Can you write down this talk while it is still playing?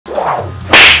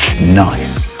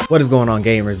Nice. What is going on,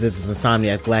 gamers? This is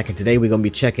Insomniac Black, and today we're going to be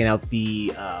checking out the,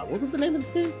 what was the name of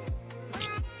this game?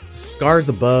 Scars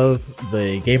Above,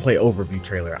 the gameplay overview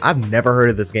trailer. I've never heard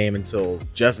of this game until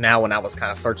just now when I was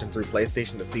kind of searching through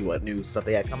PlayStation to see what new stuff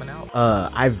they had coming out.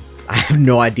 I have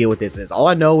no idea what this is. All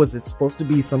I know is it's supposed to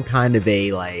be some kind of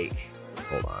a, like,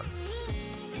 hold on.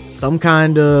 Some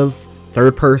kind of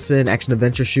third-person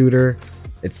action-adventure shooter.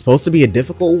 It's supposed to be a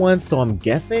difficult one, so I'm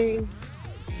guessing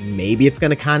maybe it's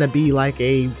gonna kind of be like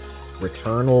a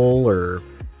Returnal or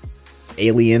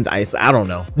Aliens. I don't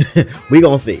know. We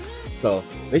gonna see. So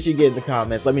make sure you get in the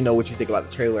comments. Let me know what you think about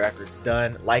the trailer after it's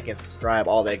done. Like and subscribe,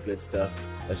 all that good stuff.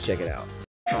 Let's check it out.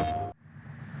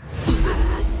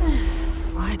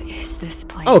 What is this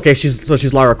place? Oh, okay,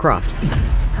 she's Lara Croft.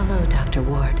 Hello, Dr.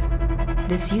 Ward.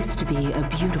 This used to be a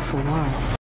beautiful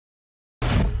world.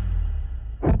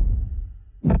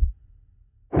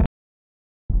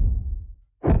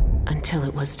 Until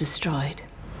it was destroyed.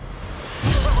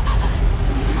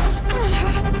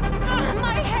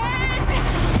 My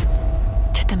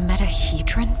head! Did the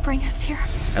metahedron bring us here?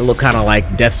 That look kind of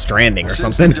like Death Stranding or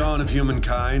Since something. the dawn of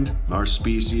humankind, our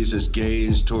species has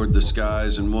gazed toward the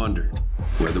skies and wondered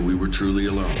whether we were truly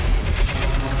alone.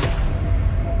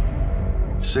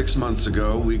 6 months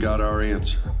ago, we got our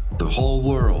answer. The whole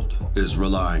world is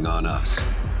relying on us.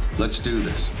 Let's do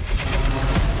this.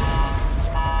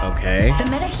 Okay. The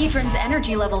metahedron's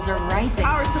energy levels are rising.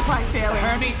 Power supply failing.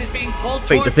 Hermes is being pulled.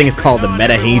 Wait, the thing is called the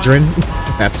metahedron?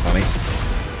 That's funny.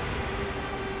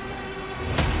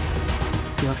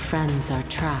 Your friends are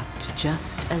trapped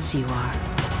just as you are.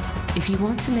 If you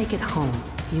want to make it home,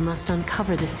 you must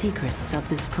uncover the secrets of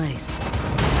this place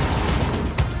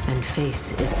and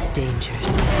face its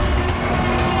dangers.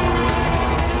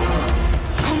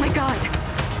 Oh my god!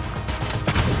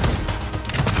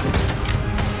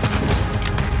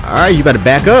 Alright, you better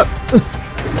back up.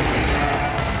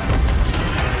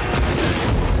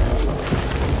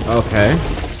 Okay.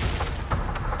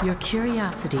 Your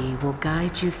curiosity will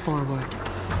guide you forward.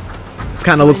 This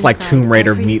kind of looks like Inside Tomb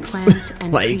Raider every meets plant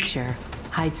and like creature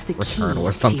hides the Returnal key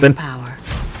or to something. your power.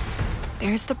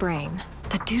 There's the brain.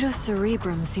 The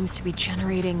deuterocerebrum seems to be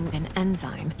generating an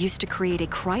enzyme used to create a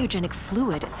cryogenic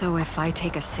fluid. So if I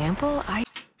take a sample,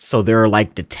 So there are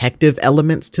like detective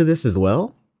elements to this as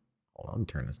well? Hold on, let me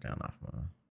turn this down off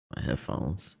my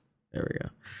headphones. There we go.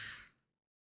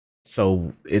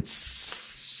 So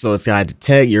it's got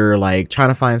you're like trying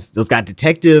to find, it's got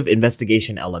detective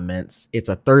investigation elements. It's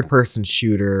a third-person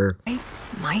shooter. I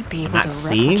might be able I'm to not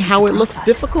seeing replicate how the it looks process.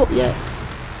 difficult yet.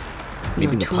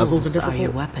 Maybe Your the puzzles are tools are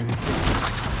your difficult. weapons.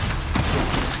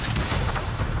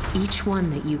 Each one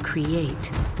that you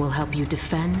create will help you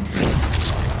defend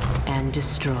and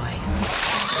destroy.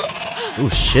 Oh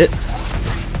shit.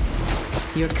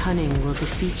 Your cunning will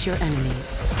defeat your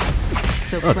enemies.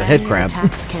 So Oh, it's a plan head your crab.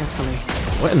 attacks carefully.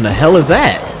 What in the hell is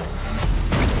that?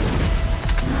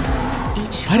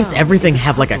 Each Why does foe everything is a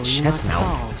have like a puzzle you chest must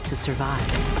mouth? solve to survive.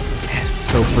 That's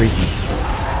so freaky.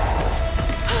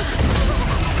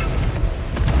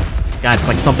 God, it's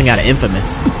like something out of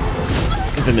Infamous.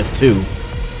 Infamous 2.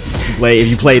 If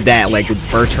you played that, like with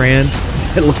Bertrand,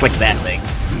 it looks like that thing.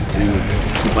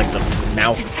 Dude, like the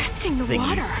mouth It's infesting the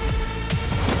thingies. water.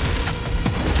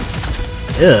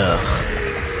 Ugh.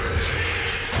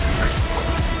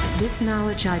 This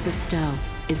knowledge I bestow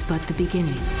is but the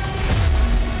beginning.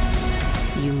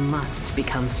 You must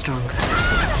become stronger.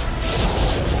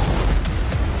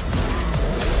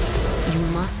 You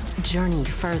must journey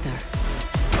further.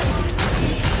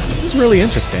 This is really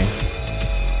interesting.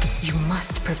 You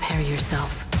must prepare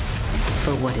yourself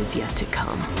for what is yet to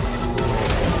come.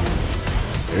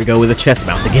 There we go with the chest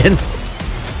mouth again.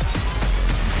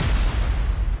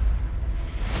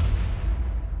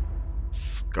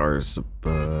 Scars.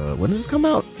 When does this come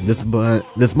out? This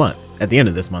month. At the end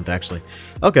of this month, actually.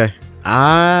 Okay.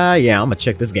 Yeah, I'm gonna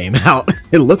check this game out.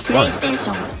 It looks fun.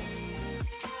 Oh,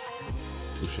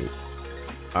 shoot.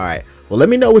 All right. Well, let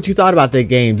me know what you thought about that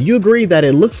game. Do you agree that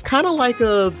it looks kind of like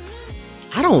a?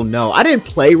 I don't know. I didn't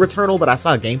play Returnal, but I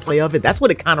saw gameplay of it. That's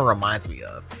what it kind of reminds me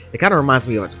of. It kind of reminds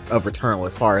me of Returnal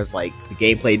as far as like the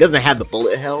gameplay. It doesn't have the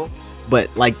bullet hell, but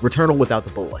like Returnal without the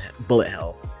bullet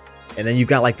hell. And then you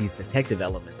got like these detective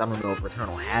elements. I don't know if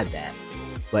Returnal had that,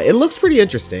 but it looks pretty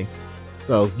interesting.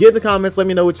 So get in the comments. Let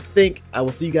me know what you think. I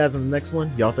will see you guys in the next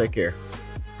one. Y'all take care.